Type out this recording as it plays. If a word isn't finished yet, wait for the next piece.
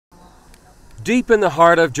Deep in the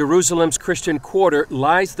heart of Jerusalem's Christian quarter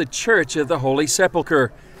lies the Church of the Holy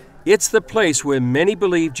Sepulchre. It's the place where many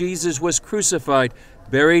believe Jesus was crucified,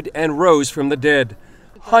 buried, and rose from the dead.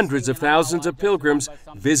 Hundreds of thousands of pilgrims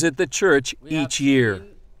visit the church each year.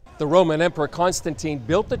 The Roman Emperor Constantine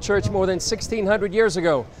built the church more than 1,600 years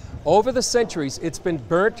ago. Over the centuries, it's been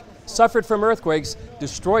burnt, suffered from earthquakes,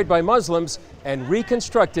 destroyed by Muslims, and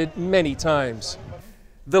reconstructed many times.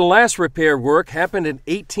 The last repair work happened in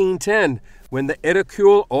 1810, when the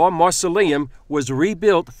edicule or mausoleum was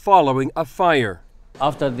rebuilt following a fire.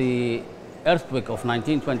 After the earthquake of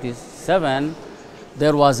 1927,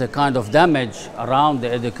 there was a kind of damage around the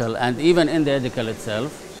edicule and even in the edicule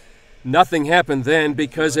itself. Nothing happened then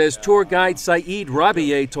because, as tour guide Saeed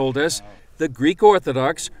Rabieh told us, the Greek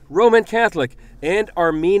Orthodox, Roman Catholic, and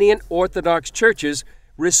Armenian Orthodox churches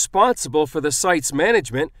responsible for the site's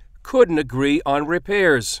management couldn't agree on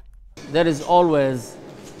repairs. There is always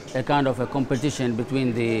a kind of a competition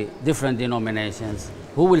between the different denominations.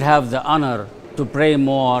 Who will have the honor to pray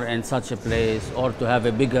more in such a place, or to have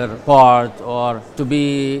a bigger part, or to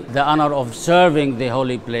be the honor of serving the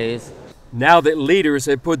holy place? Now that leaders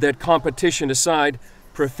have put that competition aside,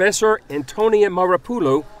 Professor Antonia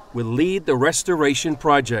Marapoulou will lead the restoration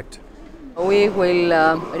project. We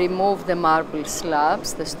will remove the marble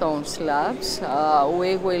slabs, the stone slabs.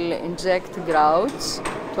 We will inject grouts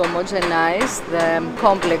to homogenize the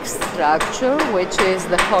complex structure, which is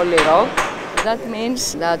the holy rock. That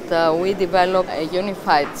means that we develop a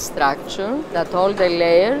unified structure, that all the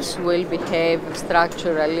layers will behave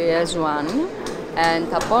structurally as one. And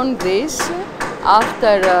upon this,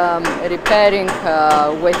 after repairing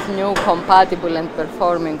with new compatible and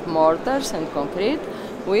performing mortars and concrete,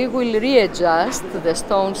 we will readjust the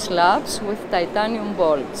stone slabs with titanium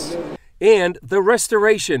bolts. And the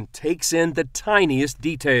restoration takes in the tiniest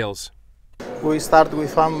details. We start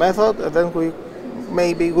with one method, and then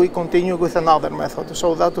we continue with another method,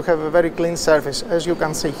 so that to have a very clean surface. As you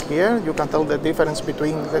can see here, you can tell the difference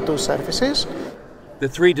between the two surfaces. The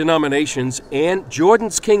three denominations and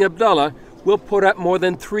Jordan's King Abdullah will put up more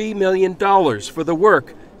than $3 million for the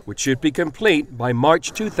work, which should be complete by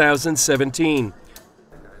March 2017.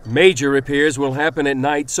 Major repairs will happen at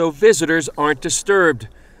night so visitors aren't disturbed.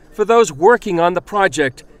 For those working on the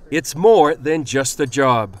project, it's more than just a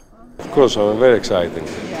job. Of course, I'm very excited.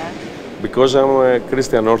 Yeah. Because I'm a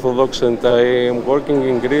Christian Orthodox and I am working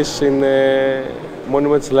in Greece in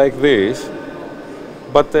monuments like this.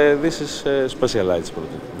 But this is a specialized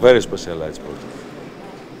project, very specialized project.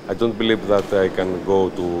 I don't believe that I can go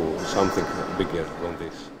to something bigger than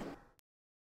this.